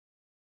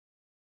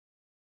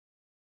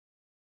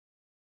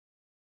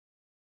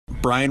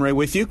Brian Ray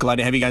with you. Glad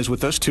to have you guys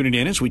with us tuning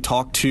in as we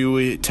talk to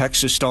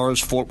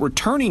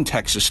returning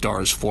Texas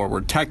Stars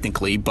forward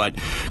technically, but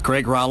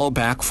Greg Rallo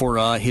back for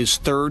his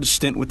third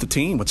stint with the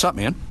team. What's up,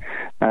 man?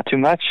 Not too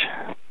much.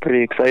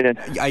 Pretty excited.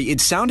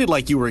 It sounded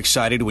like you were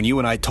excited when you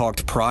and I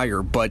talked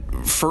prior, but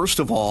first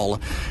of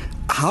all,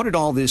 how did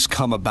all this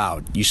come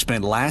about? You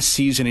spent last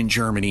season in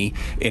Germany,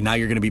 and now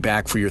you're going to be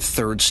back for your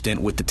third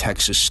stint with the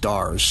Texas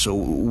Stars. So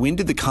when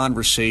did the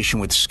conversation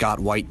with Scott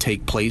White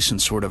take place,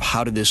 and sort of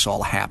how did this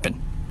all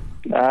happen?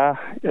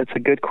 It's a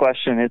good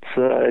question.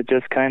 It's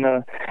just kind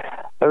of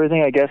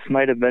everything, I guess,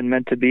 might have been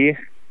meant to be.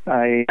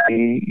 I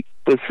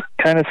was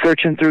kind of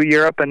searching through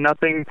Europe, and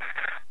nothing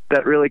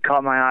that really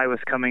caught my eye was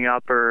coming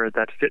up or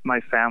that fit my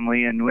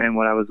family and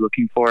what I was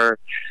looking for.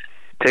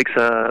 It takes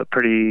a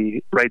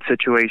pretty right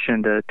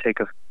situation to take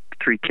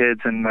 3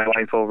 kids and my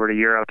wife over to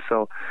Europe.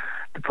 So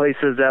the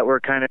places that were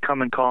kind of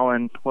come and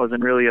calling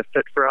wasn't really a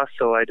fit for us.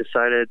 So I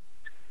decided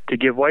to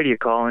give Whitey a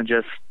call and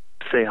just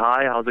say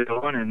hi, how's it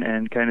going,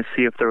 and kind of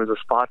see if there was a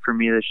spot for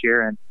me this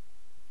year. And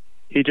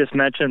he just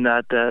mentioned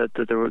that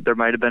there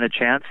might have been a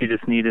chance. He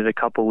just needed a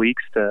couple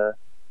weeks to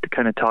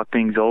kind of talk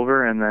things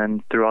over, and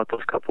then throughout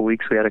those couple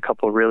weeks we had a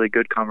couple really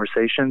good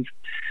conversations.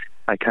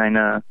 I kind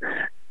of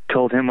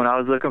told him what I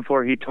was looking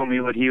for, he told me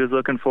what he was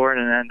looking for,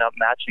 and it ended up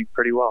matching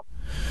pretty well.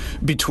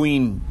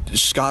 Between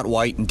Scott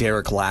White and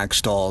Derek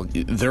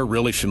Laxdal, they're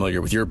really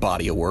familiar with your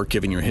body of work,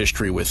 given your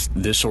history with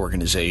this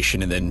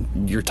organization and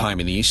then your time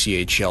in the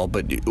ECHL.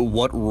 But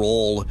what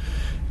role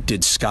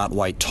did Scott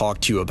White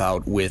talk to you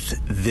about with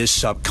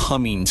this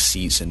upcoming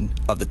season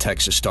of the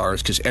Texas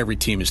Stars? Because every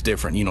team is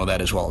different. You know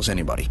that as well as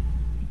anybody.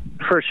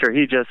 For sure.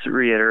 He just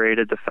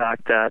reiterated the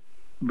fact that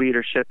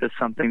leadership is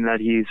something that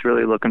he's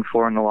really looking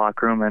for in the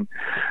locker room, and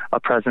a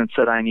presence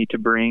that I need to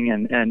bring.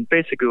 And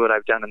basically what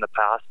I've done in the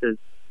past is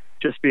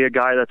just be a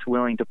guy that's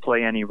willing to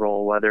play any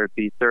role, whether it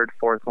be third,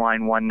 fourth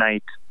line one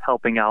night,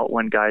 helping out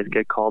when guys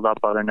get called up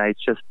other nights,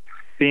 just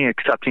being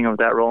accepting of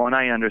that role. And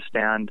I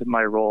understand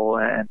my role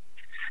and,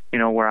 you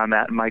know, where I'm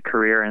at in my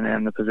career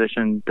and the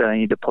position that I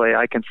need to play.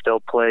 I can still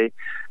play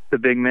the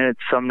big minutes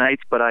some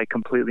nights, but I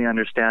completely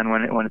understand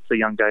when it's the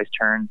young guy's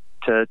turn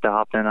to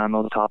hop in on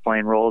those top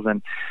line roles.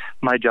 And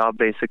my job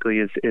basically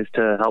is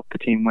to help the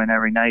team win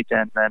every night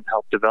and then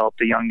help develop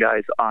the young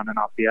guys on and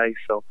off the ice.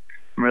 So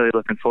I'm really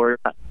looking forward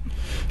to that.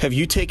 Have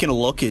you taken a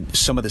look at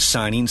some of the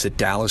signings that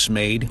Dallas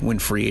made when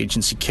free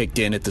agency kicked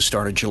in at the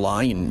start of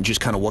July, and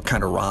just kind of what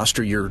kind of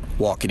roster you're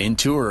walking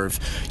into, or have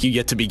you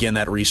yet to begin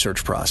that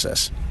research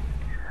process?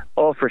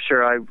 Oh, for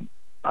sure.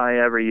 I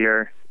every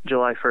year,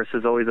 July 1st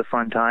is always a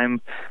fun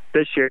time.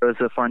 This year it was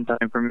a fun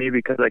time for me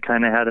because I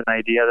kind of had an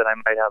idea that I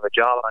might have a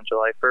job on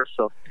July 1st,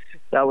 so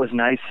that was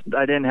nice.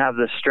 I didn't have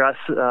the stress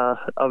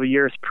of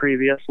years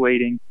previous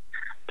waiting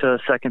to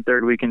second,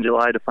 third week in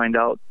July to find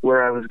out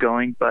where I was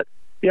going. But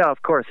yeah,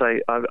 of course,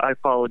 I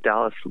followed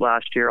Dallas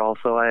last year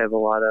also. I have a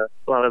lot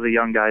of the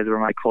young guys were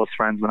my close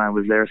friends when I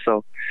was there,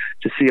 so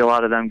to see a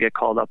lot of them get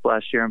called up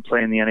last year and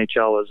play in the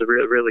NHL was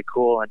really, really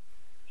cool, and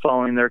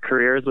following their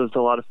careers was a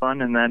lot of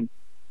fun. And then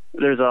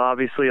there's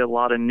obviously a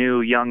lot of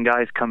new young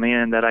guys coming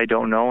in that I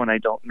don't know and I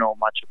don't know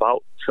much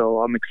about. So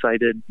I'm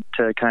excited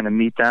to kind of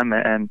meet them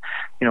and,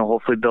 you know,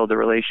 hopefully build the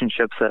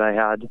relationships that I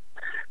had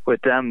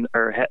with them,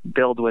 or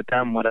build with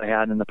them what I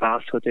had in the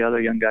past with the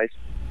other young guys.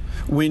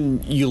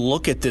 When you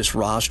look at this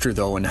roster,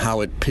 though, and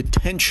how it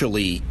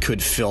potentially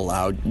could fill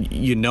out,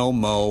 you know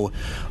Mo,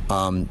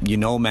 you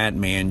know Matt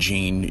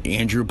Mangine,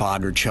 Andrew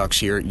Bodnerchuk's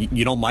here,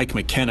 you know Mike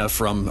McKenna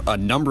from a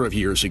number of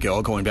years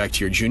ago, going back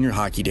to your junior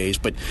hockey days.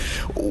 But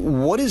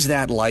what is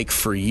that like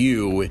for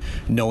you,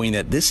 knowing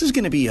that this is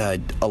going to be a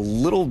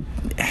little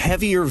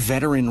heavier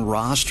veteran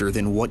roster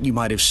than what you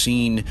might have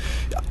seen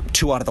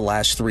 2 out of the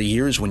last 3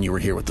 years when you were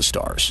here with the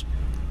Stars?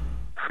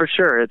 For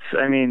sure.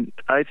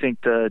 I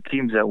think the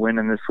teams that win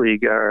in this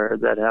league are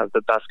that have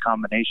the best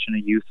combination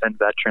of youth and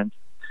veterans.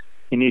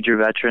 You need your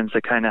veterans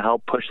to kind of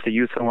help push the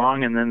youth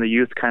along, and then the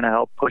youth kind of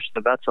help push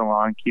the vets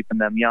along, keeping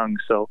them young.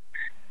 So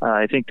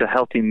I think the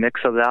healthy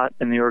mix of that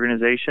in the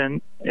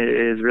organization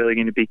is really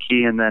going to be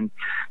key. And then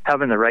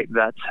having the right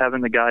vets,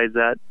 having the guys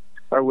that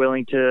are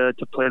willing to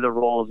play the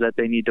roles that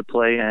they need to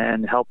play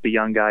and help the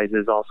young guys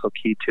is also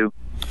key too.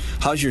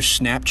 How's your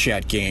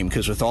Snapchat game?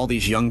 Because with all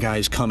these young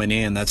guys coming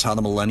in, that's how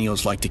the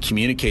millennials like to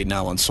communicate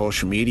now on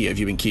social media. Have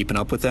you been keeping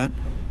up with that?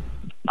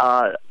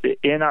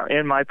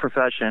 In my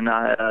profession,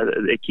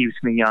 it keeps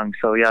me young.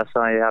 So yes,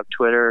 I have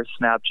Twitter,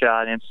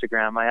 Snapchat,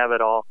 Instagram. I have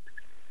it all.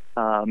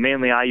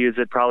 Mainly I use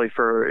it probably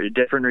for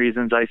different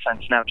reasons. I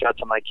send Snapchat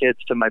to my kids,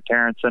 to my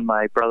parents, and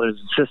my brothers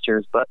and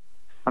sisters, but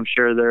I'm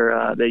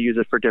sure they use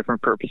it for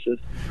different purposes.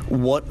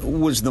 What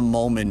was the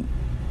moment,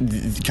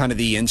 kind of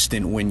the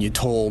instant when you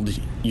told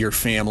your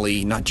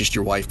family, not just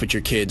your wife, but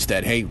your kids,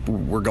 that, hey,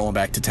 we're going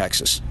back to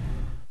Texas?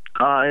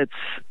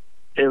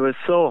 It was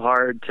so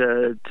hard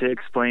to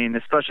explain,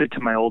 especially to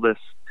my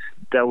oldest,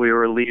 that we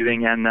were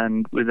leaving and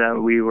then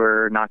that we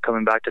were not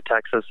coming back to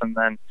Texas. And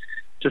then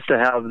just to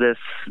have this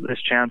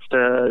chance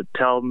to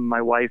tell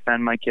my wife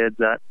and my kids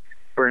that,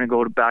 we're going to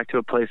go back to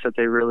a place that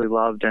they really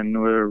loved and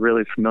were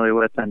really familiar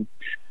with. And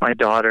my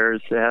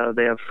daughters, they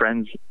have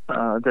friends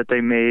that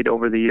they made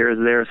over the years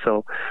there,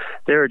 so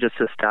they were just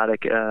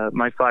ecstatic.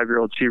 My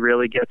 5-year-old, she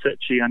really gets it.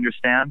 She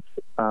understands.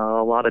 A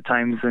lot of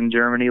times in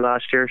Germany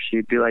last year,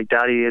 she'd be like,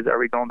 "Daddy, are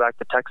we going back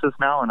to Texas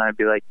now?" And I'd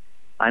be like,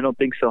 "I don't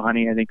think so,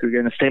 honey. I think we're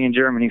going to stay in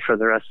Germany for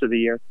the rest of the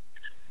year."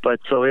 But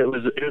so it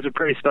was a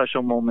pretty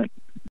special moment